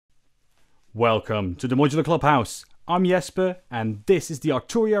Welcome to the Modular Clubhouse. I'm Jesper and this is the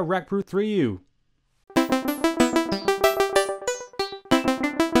Arturia RackBrute 3U.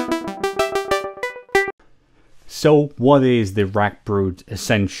 So what is the RackBrute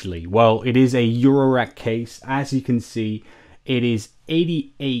essentially? Well, it is a Eurorack case. As you can see, it is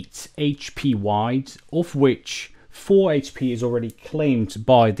 88 HP wide, of which 4 HP is already claimed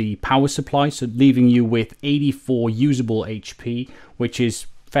by the power supply, so leaving you with 84 usable HP, which is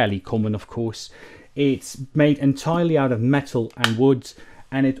fairly common, of course. It's made entirely out of metal and wood,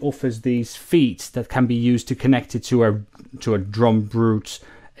 and it offers these feet that can be used to connect it to a drum brute,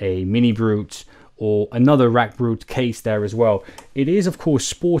 a Minibrute, or another RackBrute case there as well. It is, of course,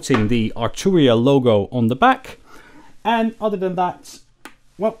 sporting the Arturia logo on the back, and other than that,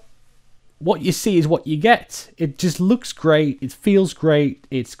 well, what you see is what you get. It just looks great, it feels great,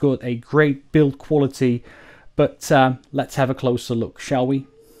 it's got a great build quality, but let's have a closer look, shall we?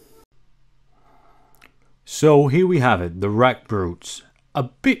 So here we have it, the RackBrutes, a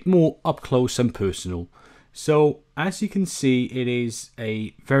bit more up close and personal. So as you can see, it is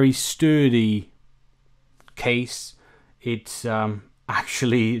a very sturdy case. It's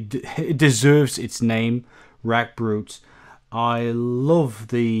it deserves its name, RackBrutes. I love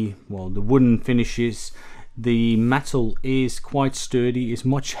the wooden finishes. The metal is quite sturdy. It's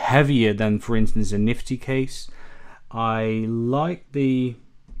much heavier than, for instance, a Nifty case. I like the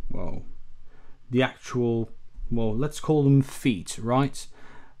actual, let's call them feet, right,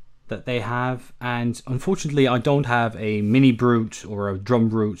 that they have. And unfortunately I don't have a Minibrute or a drum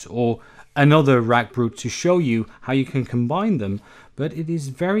brute or another RackBrute to show you how you can combine them, but it is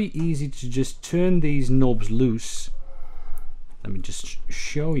very easy to just turn these knobs loose. Let me just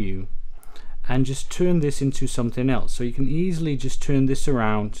show you, and just turn this into something else. So you can easily just turn this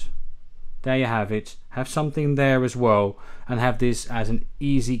around. There you have it. Have something there as well, and have this as an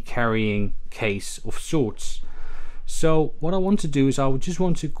easy carrying case of sorts. So what I want to do is I would just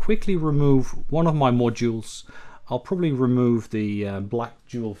want to quickly remove one of my modules. I'll probably remove the black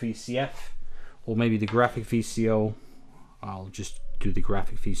dual VCF, or maybe the graphic VCO. I'll just do the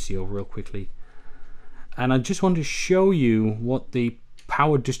graphic VCO real quickly. And I just want to show you what the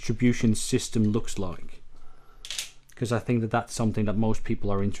power distribution system looks like, because I think that that's something that most people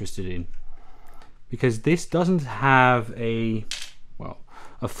are interested in. Because this doesn't have a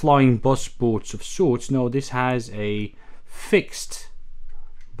flying bus board of sorts. No, this has a fixed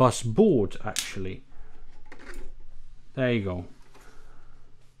bus board actually. There you go.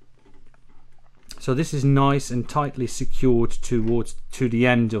 So this is nice and tightly secured to the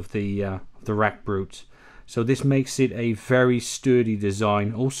end of the RackBrute. So this makes it a very sturdy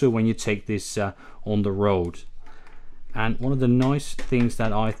design also when you take this on the road. And one of the nice things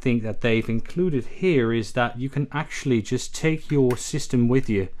that I think that they've included here is that you can actually just take your system with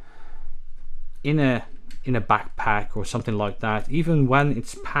you in a backpack or something like that, even when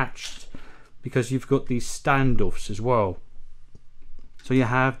it's patched, because you've got these standoffs as well. So you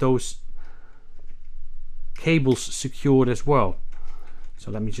have those cables secured as well.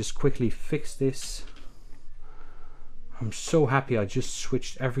 So let me just quickly fix this. I'm so happy I just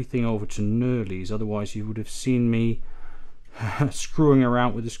switched everything over to Nurley's, otherwise you would have seen me screwing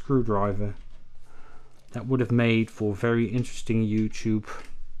around with a screwdriver. That would have made for very interesting YouTube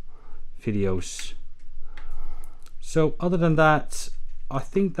videos. So other than that, I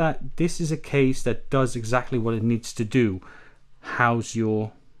think that this is a case that does exactly what it needs to do: house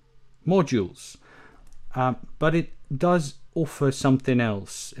your modules, but it does offer something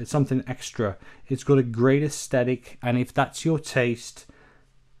else. It's something extra. It's got a great aesthetic, and if that's your taste,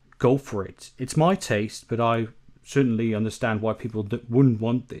 go for it. It's my taste, but I certainly understand why people wouldn't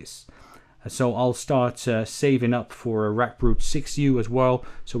want this. So I'll start saving up for a RackBrute 6U as well,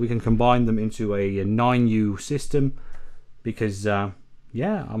 so we can combine them into a 9U system, because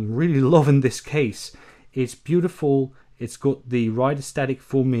yeah, I'm really loving this case. It's beautiful, it's got the right aesthetic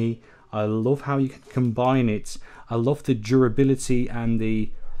for me. I love how you can combine it. I love the durability and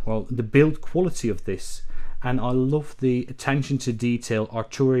the build quality of this, and I love the attention to detail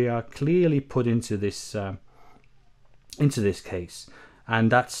Arturia clearly put into this case.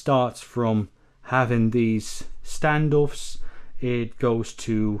 And that starts from having these standoffs, it goes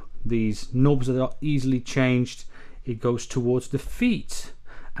to these knobs that are easily changed, it goes towards the feet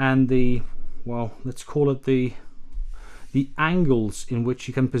and the, let's call it the angles in which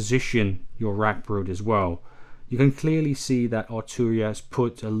you can position your RackBrute as well. You can clearly see that Arturia has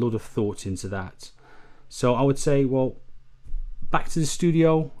put a lot of thought into that. So I would say, well, back to the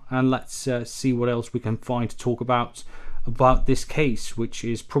studio and let's see what else we can find to talk about this case, which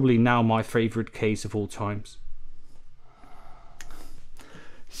is probably now my favorite case of all times.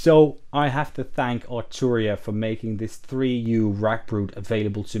 So I have to thank Arturia for making this 3U RackBrute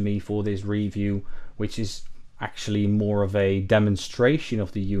available to me for this review, which is actually more of a demonstration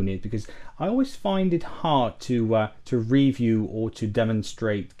of the unit, because I always find it hard to review or to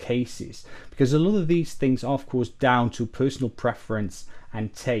demonstrate cases, because a lot of these things are of course down to personal preference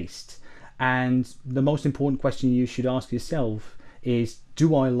and taste. And the most important question you should ask yourself is,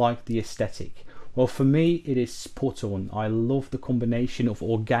 do I like the aesthetic? Well, for me, it is spot on. I love the combination of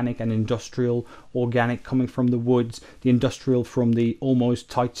organic and industrial. Organic coming from the woods, the industrial from the almost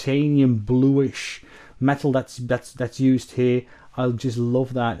titanium bluish metal that's used here. I just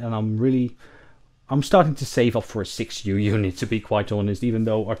love that, and I'm starting to save up for a 6U unit, to be quite honest. Even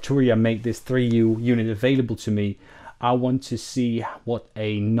though Arturia made this 3U unit available to me, I want to see what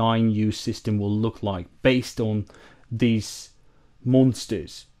a 9U system will look like based on these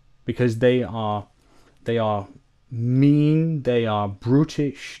monsters, because they are mean, they are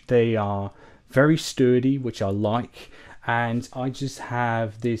brutish, they are very sturdy, which I like, and I just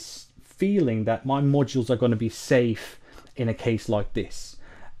have this feeling that my modules are going to be safe in a case like this.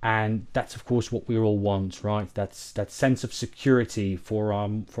 And that's of course what we all want, right? That's that sense of security for our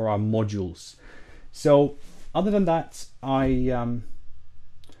modules. So other than that, I'll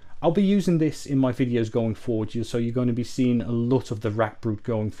be using this in my videos going forward, so you're going to be seeing a lot of the RackBrute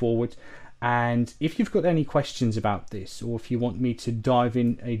going forward. And if you've got any questions about this, or if you want me to dive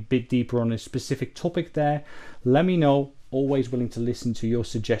in a bit deeper on a specific topic there, let me know. Always willing to listen to your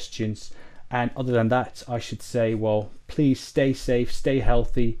suggestions. And other than that, I should say, well, please stay safe, stay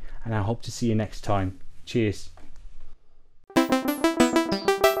healthy, and I hope to see you next time. Cheers.